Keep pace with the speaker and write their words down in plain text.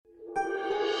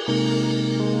My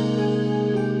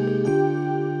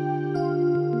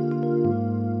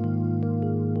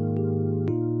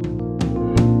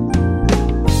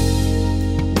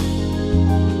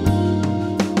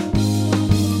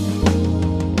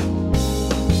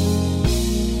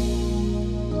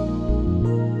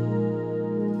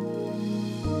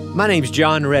name's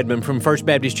Jon Redmond from First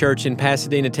Baptist Church in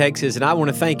Pasadena, Texas, and I want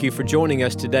to thank you for joining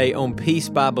us today on Peace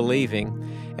by Believing.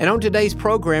 And on today's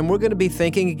program, we're going to be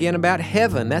thinking again about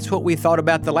heaven. That's what we thought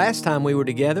about the last time we were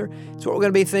together. It's what we're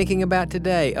going to be thinking about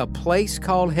today, a place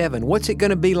called heaven. What's it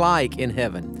going to be like in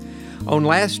heaven? On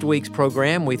last week's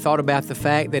program, we thought about the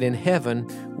fact that in heaven,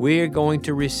 we're going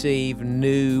to receive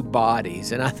new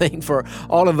bodies. And I think for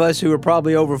all of us who are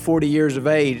probably over 40 years of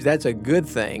age, that's a good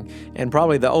thing. And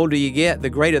probably the older you get,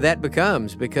 the greater that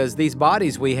becomes, because these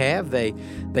bodies we have, they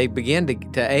begin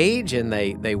to age and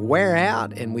they wear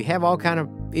out, and we have all kind of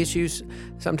issues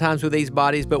sometimes with these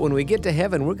bodies. But when we get to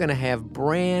heaven, we're going to have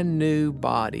brand new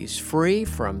bodies, free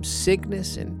from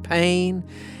sickness and pain,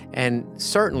 and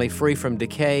certainly free from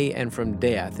decay and from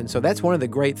death. And so that's one of the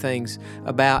great things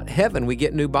about heaven. We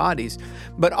get new bodies.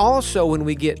 But also when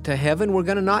we get to heaven, we're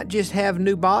going to not just have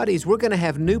new bodies, we're going to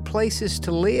have new places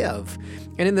to live.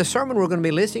 And in the sermon we're going to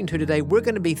be listening to today, we're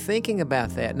going to be thinking about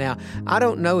that. Now, I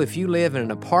don't know if you live in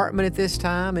an apartment at this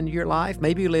time in your life.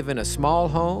 Maybe you live in a small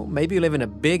home. Maybe you live in a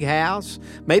big house.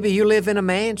 Maybe you live in a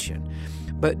mansion.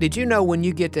 But did you know when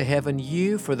you get to heaven,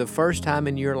 you, for the first time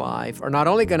in your life, are not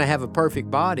only going to have a perfect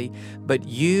body, but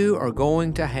you are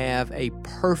going to have a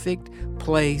perfect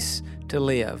place to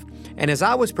live. And as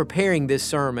I was preparing this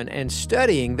sermon and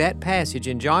studying that passage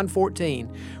in John 14,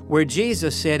 where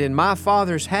Jesus said, "In my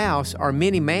Father's house are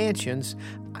many mansions,"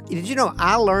 did you know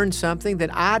I learned something that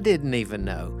I didn't even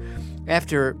know?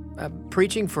 After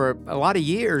preaching for a lot of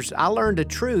years, I learned a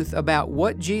truth about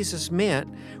what Jesus meant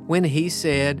when He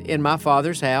said, "In my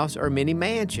Father's house are many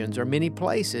mansions, or many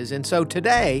places." And so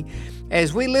today,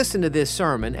 as we listen to this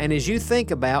sermon, and as you think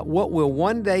about what will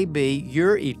one day be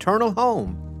your eternal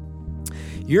home,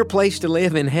 your place to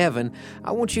live in heaven,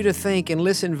 I want you to think and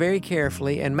listen very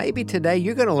carefully, and maybe today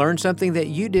you're going to learn something that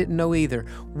you didn't know either.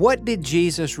 What did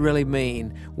Jesus really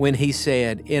mean when He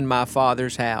said, "In my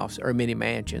Father's house are many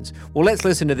mansions"? Well, let's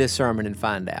listen to this sermon and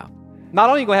find out. Not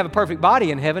only are you going to have a perfect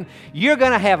body in heaven, you're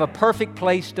going to have a perfect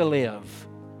place to live.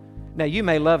 Now, you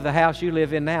may love the house you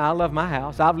live in now. I love my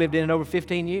house. I've lived in it over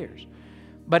 15 years.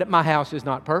 But my house is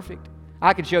not perfect.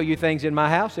 I could show you things in my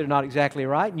house that are not exactly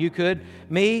right, and you could,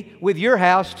 me, with your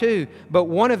house too. But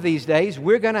one of these days,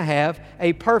 we're going to have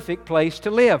a perfect place to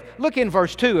live. Look in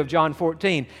verse 2 of John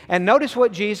 14, and notice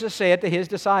what Jesus said to His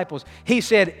disciples. He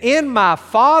said, "In my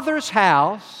Father's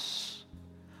house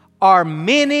are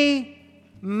many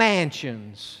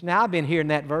mansions." Now, I've been hearing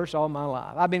that verse all my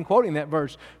life. I've been quoting that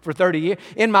verse for 30 years.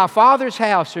 "In my Father's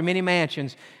house are many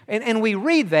mansions." And we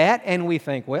read that, and we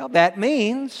think, well, that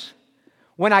means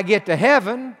when I get to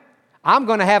heaven, I'm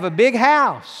going to have a big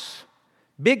house,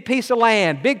 big piece of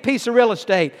land, big piece of real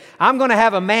estate. I'm going to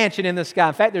have a mansion in the sky.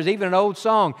 In fact, there's even an old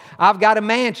song, "I've got a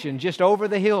mansion just over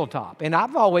the hilltop." And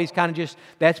I've always kind of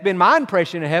that's been my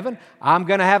impression of heaven. I'm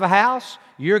going to have a house.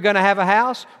 You're going to have a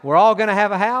house. We're all going to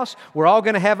have a house. We're all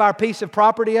going to have our piece of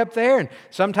property up there. And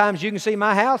sometimes you can see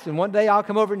my house, and one day I'll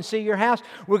come over and see your house.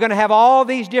 We're going to have all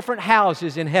these different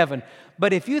houses in heaven.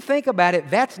 But if you think about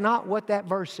it, that's not what that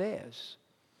verse says.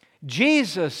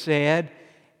 Jesus said,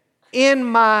 "In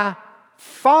my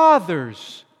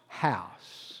Father's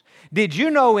house." Did you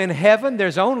know in heaven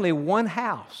there's only one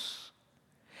house?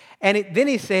 And then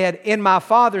He said, "In my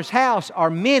Father's house are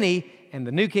many," and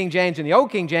the New King James and the Old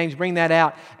King James bring that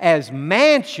out as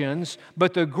mansions,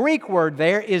 but the Greek word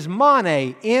there is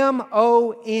mone,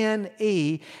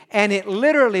 M-O-N-E, and it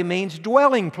literally means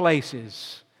dwelling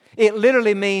places. It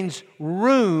literally means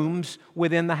rooms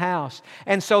within the house.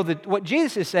 And so what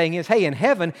Jesus is saying is, hey, in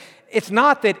heaven, it's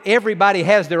not that everybody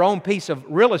has their own piece of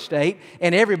real estate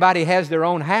and everybody has their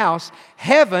own house.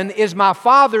 Heaven is my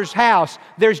Father's house.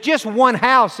 There's just one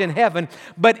house in heaven,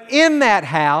 but in that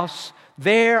house,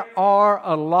 there are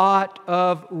a lot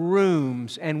of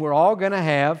rooms, and we're all going to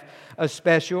have a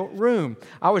special room.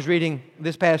 I was reading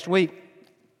this past week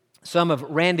some of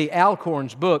Randy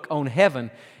Alcorn's book on heaven.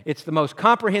 It's the most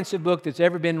comprehensive book that's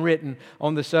ever been written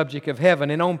on the subject of heaven.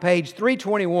 And on page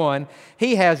 321,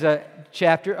 he has a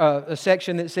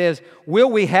section that says,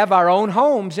 "Will we have our own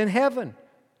homes in heaven?"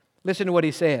 Listen to what he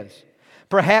says.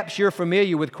 "Perhaps you're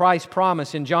familiar with Christ's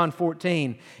promise in John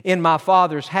 14, "In my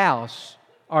Father's house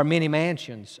are many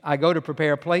mansions. I go to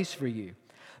prepare a place for you."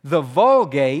 The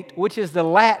Vulgate, which is the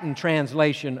Latin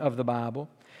translation of the Bible,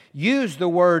 used the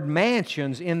word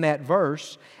mansions in that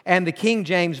verse, and the King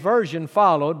James Version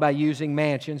followed by using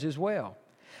mansions as well.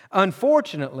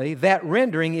 Unfortunately, that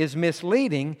rendering is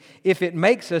misleading if it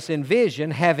makes us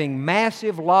envision having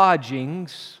massive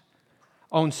lodgings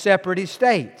on separate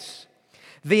estates.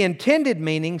 The intended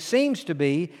meaning seems to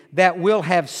be that we'll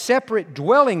have separate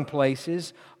dwelling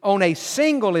places on a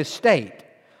single estate,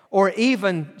 or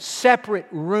even separate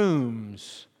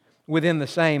rooms within the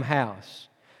same house.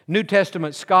 New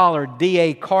Testament scholar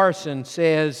D.A. Carson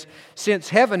says, since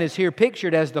heaven is here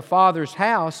pictured as the Father's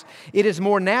house, it is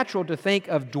more natural to think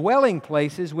of dwelling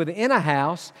places within a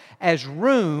house as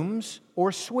rooms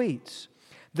or suites.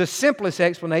 The simplest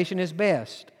explanation is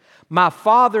best. My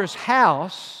Father's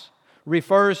house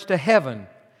refers to heaven,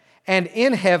 and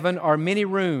in heaven are many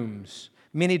rooms,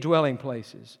 many dwelling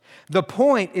places. The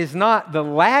point is not the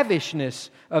lavishness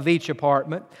of each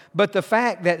apartment, but the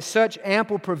fact that such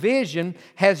ample provision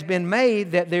has been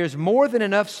made that there's more than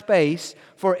enough space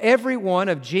for every one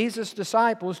of Jesus'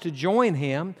 disciples to join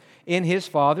Him in His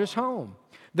Father's home.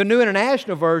 The New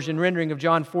International Version rendering of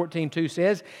John 14:2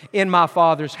 says, in my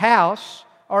Father's house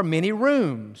are many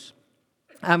rooms.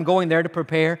 I'm going there to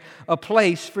prepare a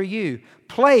place for you.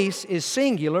 Place is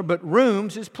singular, but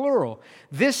rooms is plural.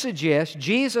 This suggests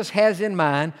Jesus has in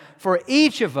mind for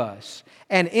each of us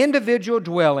an individual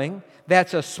dwelling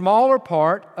that's a smaller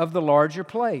part of the larger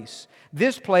place.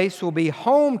 This place will be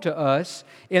home to us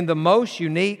in the most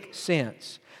unique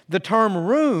sense. The term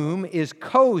room is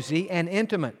cozy and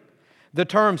intimate. The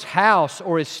terms house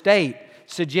or estate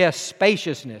suggest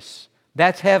spaciousness.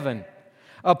 That's heaven.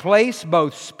 A place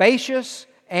both spacious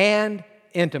and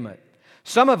intimate.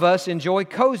 Some of us enjoy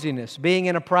coziness, being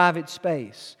in a private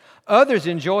space. Others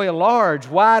enjoy a large,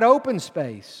 wide open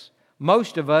space.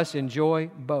 Most of us enjoy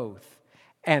both.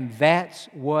 And that's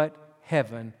what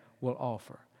heaven will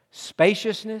offer.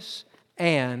 Spaciousness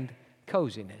and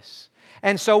coziness.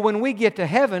 And so when we get to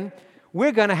heaven,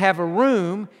 we're going to have a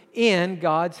room in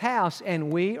God's house,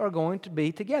 and we are going to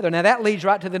be together. Now that leads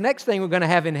right to the next thing we're going to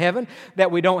have in heaven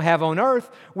that we don't have on earth.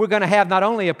 We're going to have not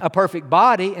only a perfect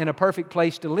body and a perfect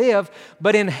place to live,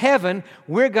 but in heaven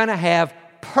we're going to have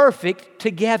perfect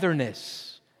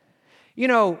togetherness. You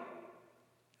know,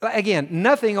 again,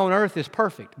 nothing on earth is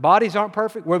perfect. Bodies aren't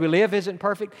perfect. Where we live isn't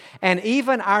perfect. And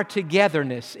even our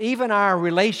togetherness, even our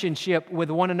relationship with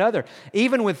one another,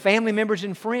 even with family members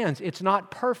and friends, it's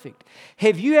not perfect.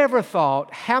 Have you ever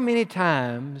thought how many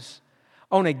times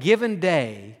on a given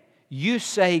day you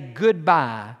say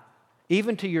goodbye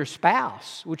even to your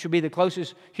spouse, which would be the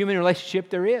closest human relationship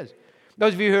there is?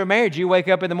 Those of you who are married, you wake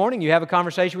up in the morning, you have a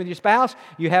conversation with your spouse,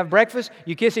 you have breakfast,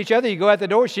 you kiss each other, you go out the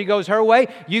door, she goes her way,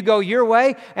 you go your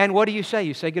way, and what do you say?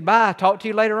 You say goodbye, talk to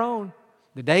you later on.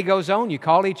 The day goes on, you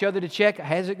call each other to check,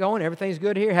 how's it going? Everything's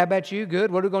good here. How about you?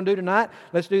 Good. What are we going to do tonight?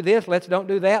 Let's do this. Let's don't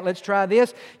do that. Let's try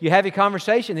this. You have your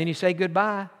conversation, then you say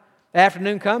goodbye. The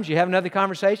afternoon comes, you have another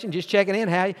conversation, just checking in,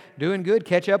 how you doing? Good,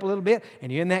 catch up a little bit,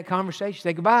 and you're in that conversation,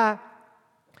 say goodbye.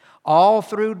 All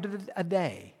through a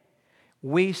day,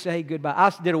 we say goodbye.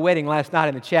 I did a wedding last night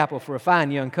in the chapel for a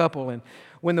fine young couple, and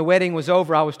when the wedding was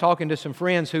over, I was talking to some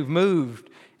friends who've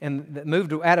moved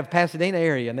out of Pasadena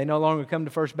area, and they no longer come to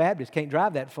First Baptist, can't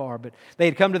drive that far, but they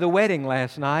had come to the wedding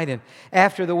last night, and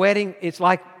after the wedding, it's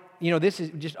like, you know, this is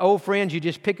just old friends, you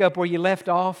just pick up where you left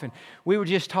off, and we were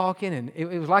just talking, and it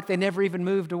was like they never even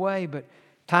moved away, but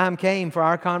time came for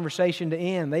our conversation to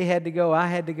end. They had to go, I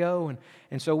had to go,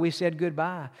 and so we said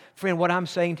goodbye. Friend, what I'm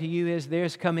saying to you is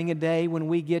there's coming a day when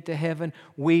we get to heaven,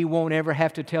 we won't ever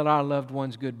have to tell our loved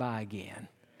ones goodbye again.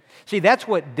 See, that's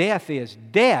what death is.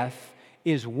 Death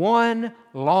is one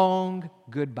long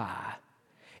goodbye.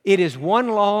 It is one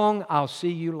long, I'll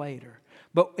see you later.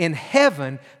 But in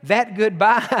heaven, that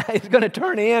goodbye is going to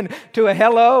turn into a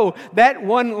hello. That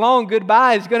one long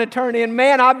goodbye is going to turn in,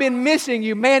 man, I've been missing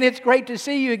you. Man, it's great to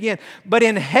see you again. But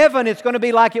in heaven, it's going to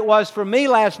be like it was for me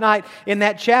last night in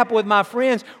that chapel with my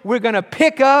friends. We're going to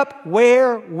pick up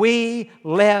where we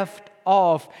left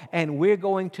off, and we're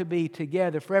going to be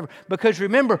together forever. Because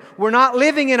remember, we're not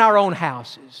living in our own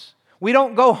houses. We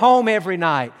don't go home every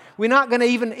night. We're not going to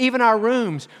even our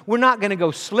rooms. We're not going to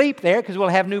go sleep there because we'll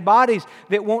have new bodies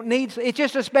that won't need. It's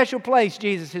just a special place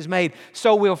Jesus has made,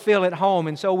 so we'll feel at home,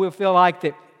 and so we'll feel like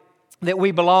that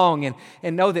we belong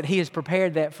and know that He has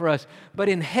prepared that for us. But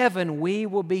in heaven, we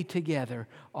will be together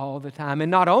all the time.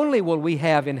 And not only will we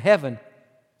have in heaven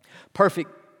perfect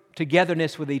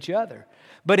togetherness with each other,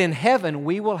 but in heaven,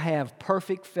 we will have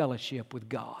perfect fellowship with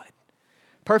God.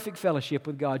 Perfect fellowship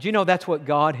with God. You know that's what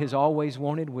God has always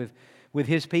wanted with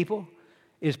His people,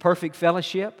 is perfect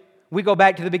fellowship. We go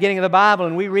back to the beginning of the Bible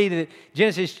and we read that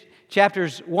Genesis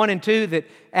chapters 1 and 2 that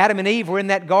Adam and Eve were in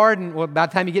that garden. Well, by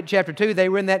the time you get to chapter 2, they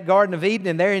were in that Garden of Eden.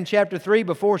 And there in chapter 3,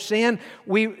 before sin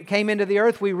we came into the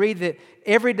earth, we read that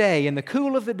every day in the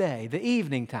cool of the day, the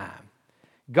evening time,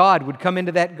 God would come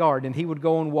into that garden and He would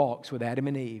go on walks with Adam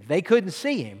and Eve. They couldn't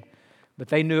see Him, but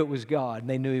they knew it was God and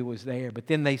they knew He was there. But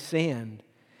then they sinned.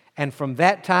 And from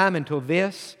that time until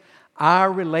this,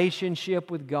 our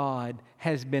relationship with God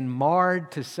has been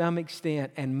marred to some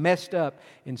extent and messed up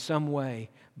in some way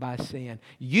by sin.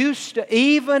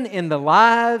 Even in the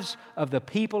lives of the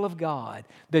people of God,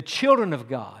 the children of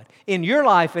God, in your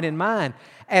life and in mine,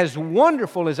 as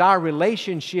wonderful as our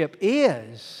relationship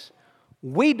is,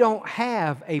 we don't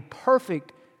have a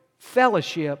perfect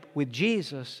fellowship with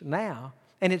Jesus now.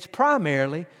 And it's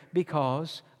primarily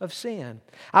because of sin.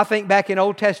 I think back in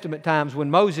Old Testament times when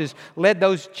Moses led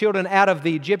those children out of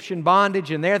the Egyptian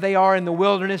bondage, and there they are in the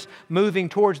wilderness moving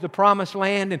towards the promised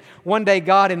land. And one day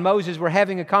God and Moses were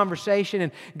having a conversation,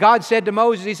 and God said to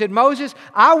Moses, He said, Moses,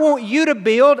 I want you to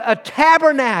build a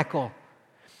tabernacle.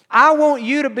 I want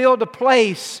you to build a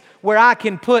place where I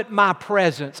can put my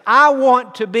presence. I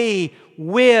want to be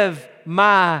with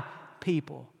my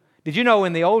people. Did you know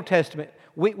in the Old Testament,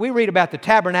 we read about the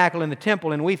tabernacle and the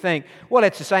temple and we think, well,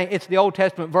 it's the same. It's the Old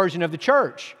Testament version of the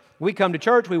church. We come to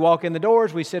church, we walk in the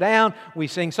doors, we sit down, we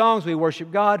sing songs, we worship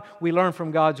God, we learn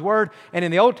from God's Word. And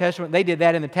in the Old Testament, they did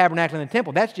that in the tabernacle and the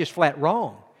temple. That's just flat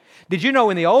wrong. Did you know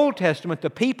in the Old Testament, the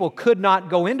people could not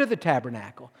go into the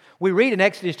tabernacle? We read in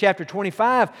Exodus chapter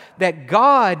 25 that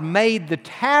God made the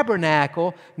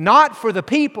tabernacle not for the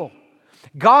people.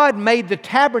 God made the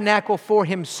tabernacle for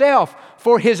Himself,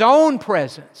 for His own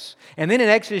presence. And then in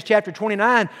Exodus chapter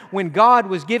 29, when God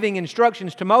was giving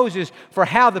instructions to Moses for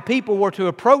how the people were to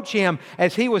approach Him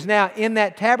as He was now in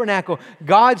that tabernacle,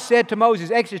 God said to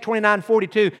Moses, Exodus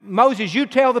 29:42, Moses, you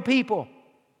tell the people,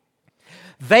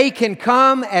 they can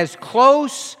come as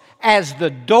close as the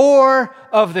door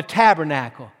of the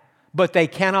tabernacle, but they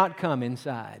cannot come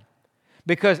inside.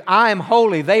 Because I am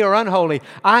holy, they are unholy.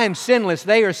 I am sinless,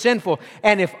 they are sinful.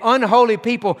 And if unholy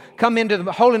people come into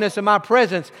the holiness of my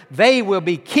presence, they will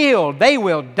be killed, they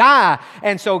will die.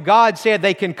 And so God said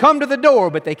they can come to the door,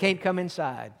 but they can't come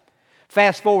inside.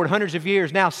 Fast forward hundreds of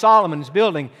years, now Solomon's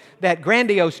building that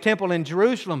grandiose temple in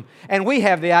Jerusalem. And we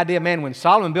have the idea, man, when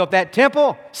Solomon built that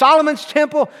temple, Solomon's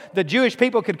temple, the Jewish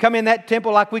people could come in that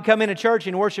temple like we come in a church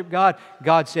and worship God.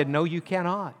 God said, no, you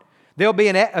cannot. There'll be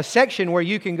a section where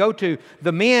you can go to.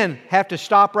 The men have to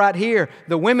stop right here.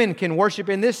 The women can worship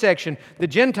in this section. The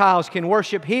Gentiles can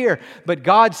worship here. But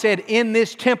God said, in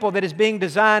this temple that is being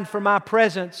designed for my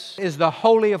presence is the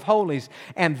Holy of Holies.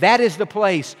 And that is the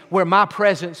place where my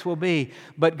presence will be.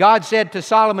 But God said to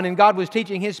Solomon, and God was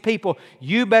teaching His people,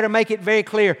 you better make it very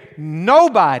clear,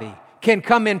 nobody can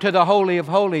come into the Holy of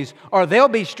Holies or they'll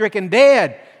be stricken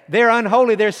dead. They're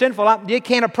unholy, they're sinful. You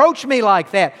can't approach me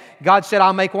like that. God said,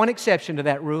 I'll make one exception to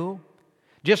that rule.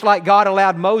 Just like God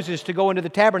allowed Moses to go into the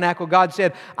tabernacle, God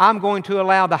said, I'm going to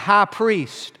allow the high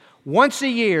priest once a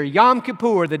year, Yom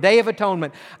Kippur, the Day of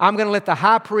Atonement, I'm going to let the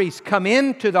high priest come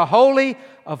into the Holy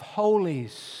of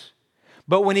Holies.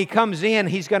 But when he comes in,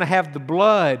 he's going to have the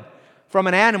blood from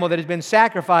an animal that has been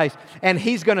sacrificed, and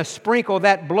he's going to sprinkle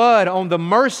that blood on the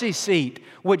mercy seat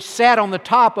which sat on the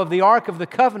top of the Ark of the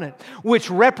Covenant, which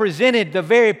represented the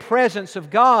very presence of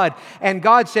God. And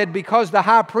God said, because the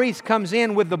high priest comes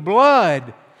in with the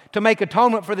blood to make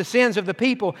atonement for the sins of the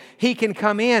people, he can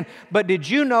come in. But did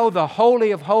you know the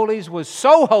Holy of Holies was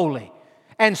so holy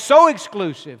and so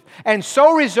exclusive and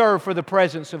so reserved for the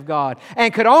presence of God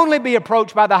and could only be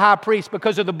approached by the high priest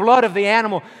because of the blood of the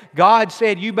animal? God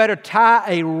said, you better tie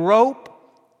a rope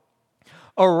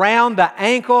around the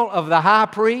ankle of the high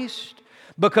priest,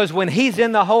 because when he's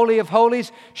in the Holy of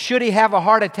Holies, should he have a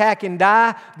heart attack and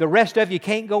die, the rest of you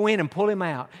can't go in and pull him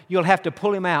out. You'll have to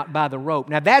pull him out by the rope.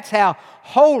 Now that's how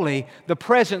holy the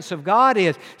presence of God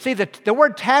is. See, the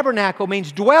word tabernacle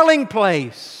means dwelling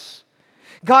place.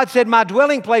 God said, my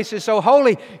dwelling place is so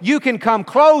holy, you can come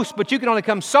close, but you can only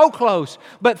come so close.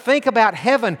 But think about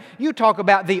heaven. You talk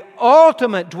about the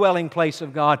ultimate dwelling place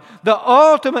of God, the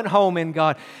ultimate home in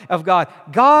God, of God.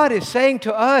 God is saying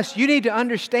to us, you need to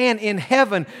understand in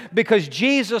heaven, because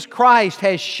Jesus Christ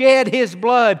has shed His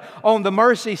blood on the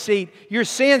mercy seat, your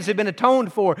sins have been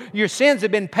atoned for, your sins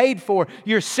have been paid for,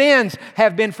 your sins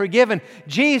have been forgiven.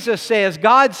 Jesus says,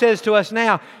 God says to us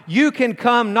now, you can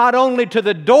come not only to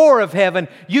the door of heaven,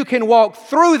 you can walk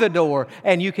through the door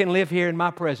and you can live here in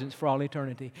my presence for all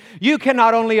eternity. You can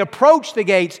not only approach the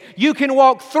gates, you can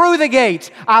walk through the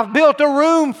gates. I've built a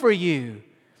room for you,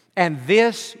 and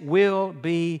this will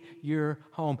be your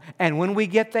home. And when we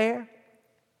get there,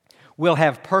 we'll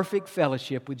have perfect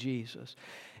fellowship with Jesus.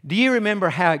 Do you remember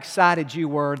how excited you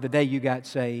were the day you got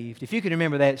saved? If you can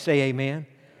remember that, say amen.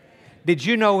 Did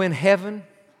you know in heaven,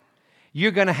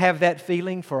 you're going to have that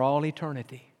feeling for all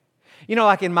eternity? You know,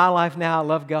 like in my life now, I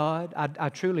love God. I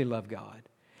truly love God.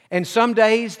 And some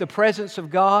days, the presence of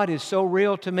God is so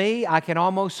real to me, I can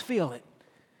almost feel it.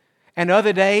 And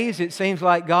other days, it seems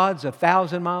like God's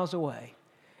 1,000 miles away.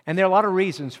 And there are a lot of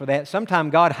reasons for that.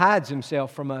 Sometimes God hides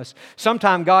Himself from us.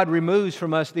 Sometimes God removes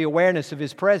from us the awareness of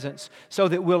His presence so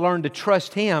that we'll learn to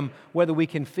trust Him whether we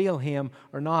can feel Him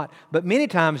or not. But many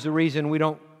times the reason we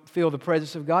don't feel the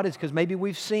presence of God is because maybe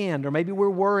we've sinned, or maybe we're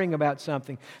worrying about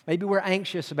something. Maybe we're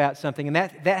anxious about something, and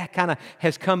that kind of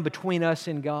has come between us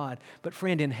and God. But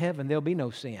friend, in heaven, there'll be no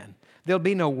sin. There'll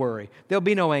be no worry. There'll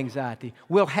be no anxiety.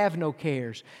 We'll have no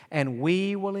cares, and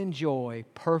we will enjoy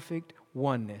perfect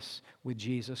oneness with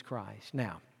Jesus Christ.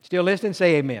 Now, still listening?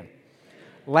 Say amen.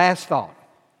 Last thought.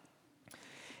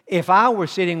 If I were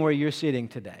sitting where you're sitting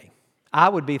today, I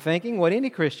would be thinking what any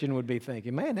Christian would be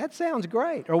thinking. Man, that sounds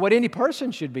great. Or what any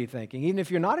person should be thinking, even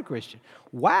if you're not a Christian.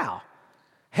 Wow.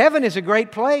 Heaven is a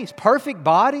great place. Perfect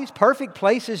bodies, perfect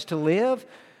places to live,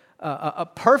 a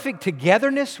perfect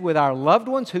togetherness with our loved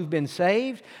ones who've been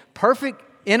saved, perfect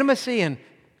intimacy and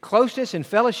closeness and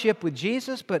fellowship with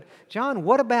Jesus. But John,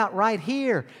 what about right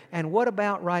here? And what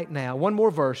about right now? One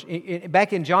more verse.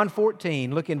 Back in John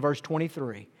 14, look in verse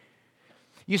 23.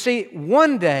 You see,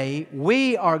 one day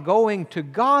we are going to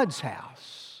God's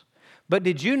house. But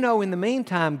did you know in the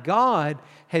meantime, God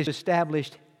has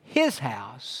established His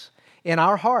house in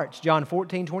our hearts? John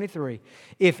 14:23.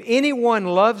 If anyone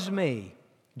loves me,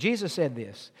 Jesus said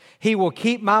this, he will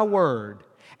keep my word,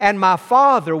 and my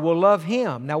Father will love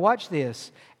him. Now watch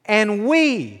this. And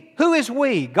we, who is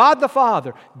we? God the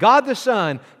Father, God the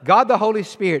Son, God the Holy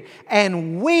Spirit.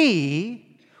 And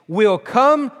we will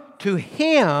come to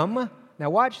Him, now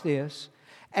watch this,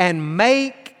 and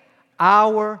make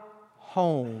our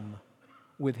home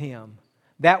with Him.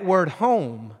 That word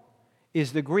home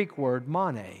is the Greek word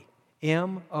mone,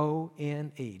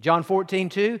 M-O-N-E. John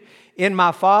 14:2, in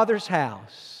my Father's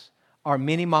house are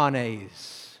many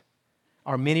mones,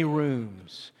 are many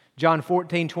rooms. John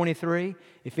 14:23,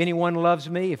 if anyone loves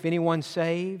me, if anyone's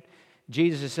saved,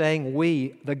 Jesus is saying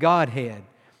we, the Godhead,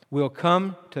 will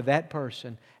come to that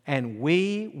person and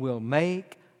we will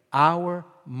make our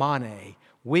mone.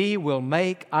 We will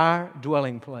make our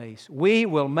dwelling place. We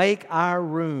will make our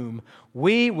room.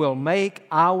 We will make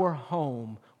our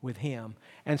home with Him.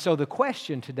 And so the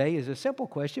question today is a simple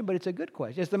question, but it's a good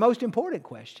question. It's the most important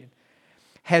question.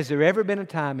 Has there ever been a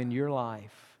time in your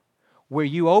life where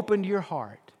you opened your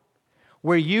heart,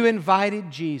 where you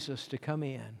invited Jesus to come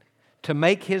in, to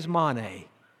make His mone,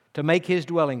 to make His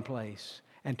dwelling place,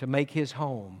 and to make His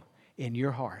home in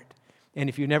your heart? And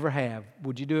if you never have,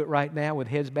 would you do it right now with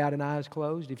heads bowed and eyes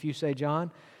closed? If you say,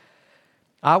 John,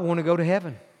 I want to go to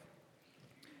heaven,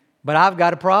 but I've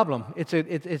got a problem. It's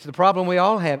the problem we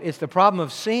all have. It's the problem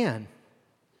of sin.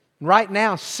 Right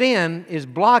now, sin is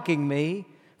blocking me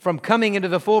from coming into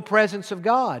the full presence of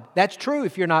God. That's true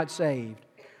if you're not saved.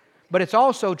 But it's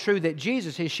also true that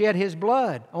Jesus has shed His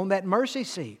blood on that mercy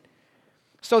seat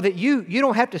so that you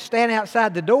don't have to stand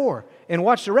outside the door and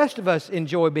watch the rest of us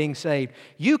enjoy being saved.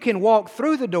 You can walk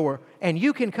through the door and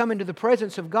you can come into the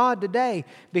presence of God today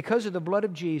because of the blood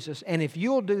of Jesus. And if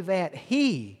you'll do that,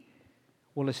 He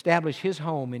will establish His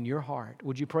home in your heart.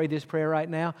 Would you pray this prayer right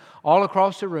now? All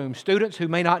across the room, students who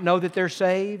may not know that they're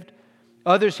saved,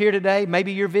 others here today,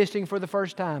 maybe you're visiting for the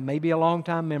first time, maybe a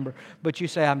long-time member, but you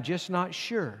say, I'm just not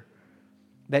sure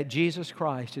that Jesus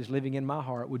Christ is living in my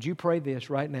heart. Would you pray this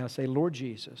right now? Say, Lord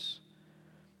Jesus,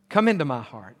 come into my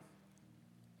heart.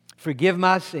 Forgive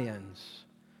my sins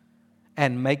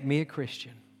and make me a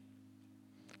Christian.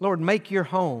 Lord, make your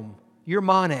home, your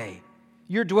mone,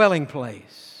 your dwelling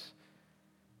place.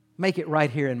 Make it right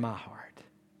here in my heart.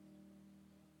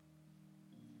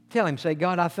 Tell Him, say,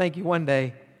 God, I thank You one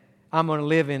day I'm going to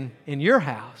live in your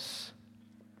house.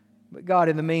 But God,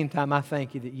 in the meantime, I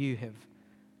thank You that You have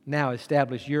now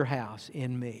established Your house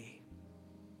in me.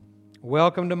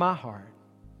 Welcome to my heart.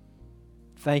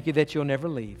 Thank You that You'll never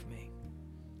leave me.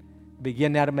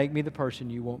 Begin now to make me the person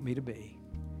You want me to be.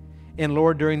 And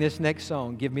Lord, during this next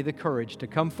song, give me the courage to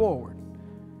come forward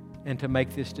and to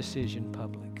make this decision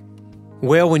public.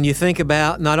 Well, when you think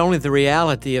about not only the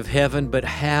reality of heaven, but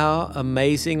how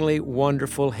amazingly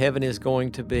wonderful heaven is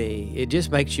going to be, it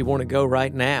just makes you want to go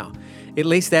right now. At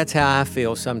least that's how I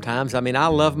feel sometimes. I mean, I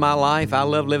love my life. I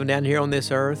love living down here on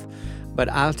this earth. But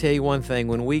I'll tell you one thing,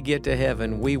 when we get to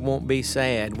heaven, we won't be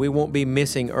sad. We won't be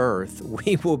missing earth.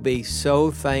 We will be so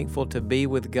thankful to be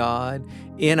with God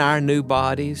in our new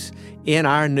bodies, in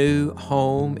our new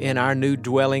home, in our new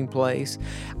dwelling place.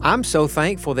 I'm so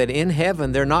thankful that in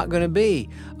heaven there are not going to be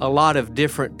a lot of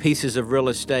different pieces of real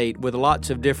estate with lots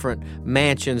of different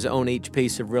mansions on each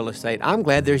piece of real estate. I'm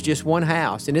glad there's just one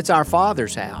house, and it's our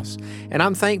Father's house. And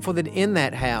I'm thankful that in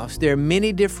that house there are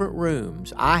many different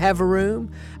rooms. I have a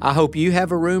room. I hope you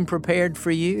have a room prepared for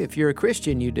you. If you're a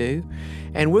Christian, you do.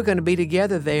 And we're going to be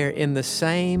together there in the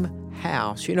same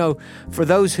house. You know, for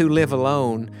those who live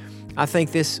alone, I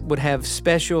think this would have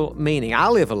special meaning. I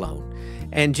live alone.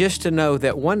 And just to know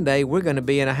that one day we're going to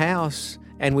be in a house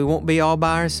and we won't be all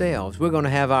by ourselves. We're going to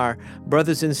have our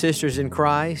brothers and sisters in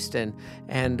Christ, and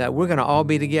we're going to all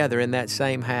be together in that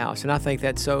same house. And I think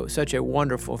that's such a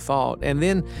wonderful thought. And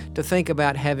then to think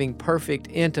about having perfect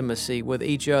intimacy with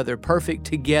each other, perfect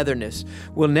togetherness.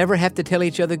 We'll never have to tell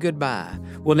each other goodbye.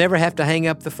 We'll never have to hang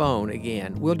up the phone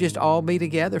again. We'll just all be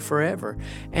together forever.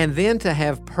 And then to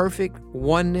have perfect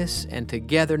oneness and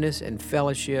togetherness and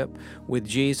fellowship with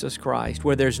Jesus Christ,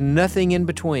 where there's nothing in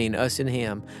between us and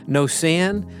Him. No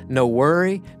sin, no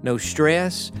worry, no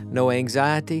stress, no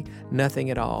anxiety, nothing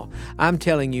at all. I'm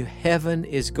telling you, heaven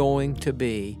is going to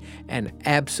be an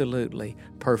absolutely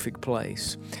perfect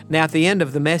place. Now, at the end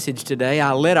of the message today,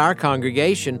 I led our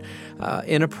congregation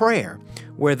in a prayer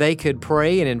where they could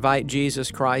pray and invite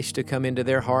Jesus Christ to come into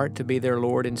their heart to be their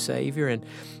Lord and Savior. And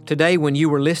today, when you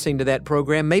were listening to that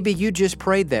program, maybe you just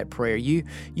prayed that prayer.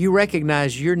 You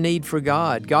recognize your need for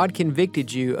God. God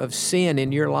convicted you of sin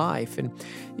in your life. And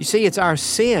you see, it's our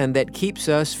sin that keeps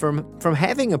us from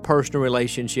having a personal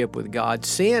relationship with God.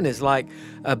 Sin is like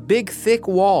a big, thick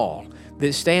wall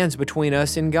that stands between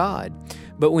us and God.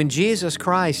 But when Jesus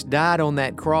Christ died on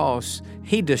that cross,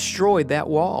 He destroyed that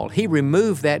wall. He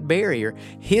removed that barrier.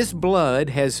 His blood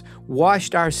has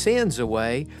washed our sins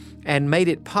away and made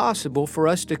it possible for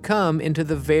us to come into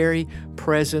the very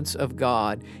presence of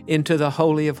God, into the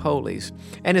Holy of Holies.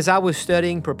 And as I was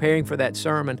studying, preparing for that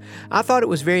sermon, I thought it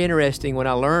was very interesting when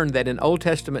I learned that in Old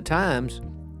Testament times,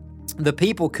 the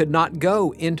people could not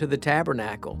go into the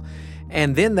tabernacle,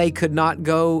 and then they could not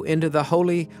go into the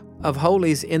Holy of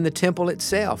Holies in the temple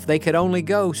itself. They could only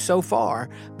go so far,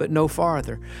 but no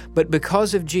farther. But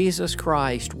because of Jesus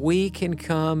Christ, we can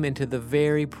come into the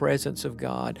very presence of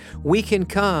God. We can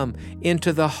come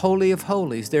into the Holy of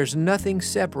Holies. There's nothing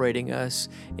separating us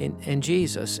in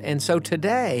Jesus. And so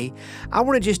today, I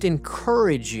want to just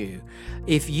encourage you.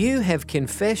 If you have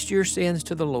confessed your sins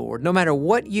to the Lord, no matter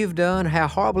what you've done, how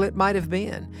horrible it might have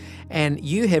been, and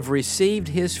you have received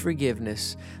His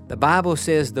forgiveness, the Bible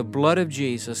says the blood of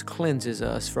Jesus cleanses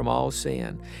us from all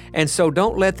sin. And so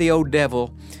don't let the old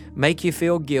devil make you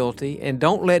feel guilty, and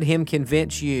don't let him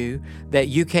convince you that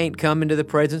you can't come into the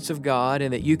presence of God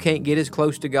and that you can't get as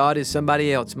close to God as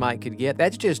somebody else could get.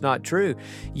 That's just not true.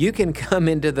 You can come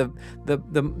into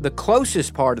the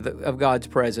closest part of God's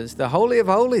presence, the Holy of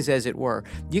Holies, as it were.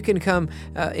 You can come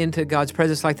into God's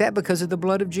presence like that because of the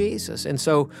blood of Jesus. And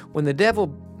so when the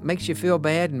devil makes you feel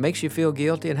bad and makes you feel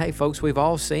guilty, and hey folks, we've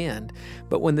all sinned,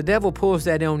 but when the devil pulls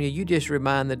that on you, you just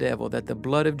remind the devil that the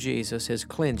blood of Jesus has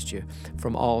cleansed you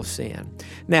from all sin.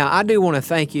 Now, I do want to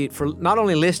thank you for not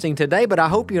only listening today, but I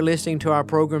hope you're listening to our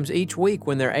programs each week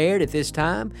when they're aired at this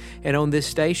time and on this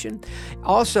station.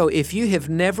 Also, if you have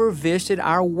never visited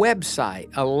our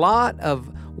website, a lot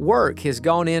of work has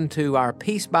gone into our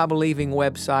Peace by Believing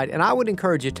website, and I would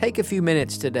encourage you, take a few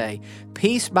minutes today,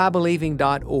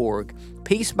 peacebybelieving.org,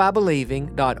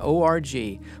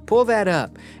 peacebybelieving.org. Pull that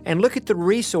up and look at the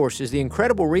resources, the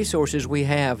incredible resources we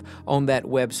have on that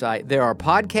website. There are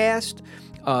podcasts,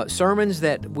 sermons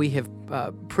that we have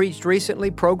preached recently,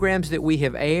 programs that we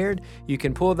have aired. You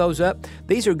can pull those up.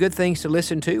 These are good things to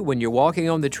listen to when you're walking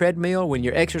on the treadmill, when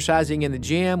you're exercising in the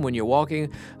gym, when you're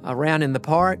walking around in the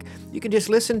park. You can just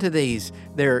listen to these.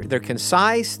 They're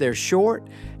concise, they're short,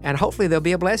 and hopefully they'll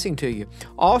be a blessing to you.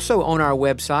 Also on our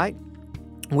website,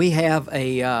 we have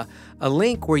a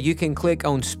link where you can click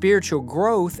on spiritual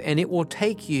growth, and it will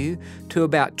take you to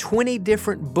about 20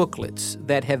 different booklets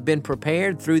that have been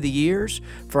prepared through the years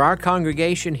for our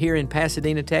congregation here in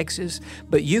Pasadena, Texas.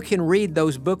 But you can read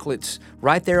those booklets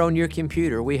right there on your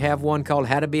computer. We have one called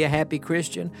How to Be a Happy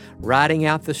Christian, Riding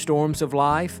Out the Storms of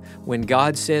Life, When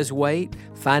God Says Wait,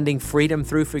 Finding Freedom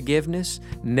Through Forgiveness,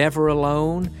 Never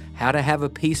Alone, How to Have a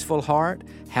Peaceful Heart,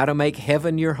 How to Make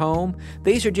Heaven Your Home.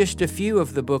 These are just a few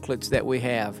of the booklets that we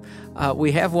have.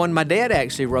 We have one my dad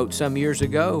actually wrote some years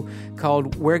ago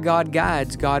called Where God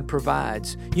Guides, God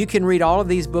Provides. You can read all of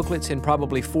these booklets in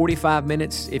probably 45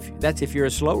 minutes. If you're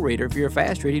a slow reader. If you're a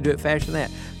fast reader, you do it faster than that.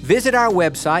 Visit our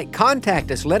website, contact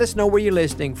us, let us know where you're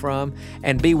listening from,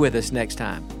 and be with us next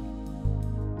time.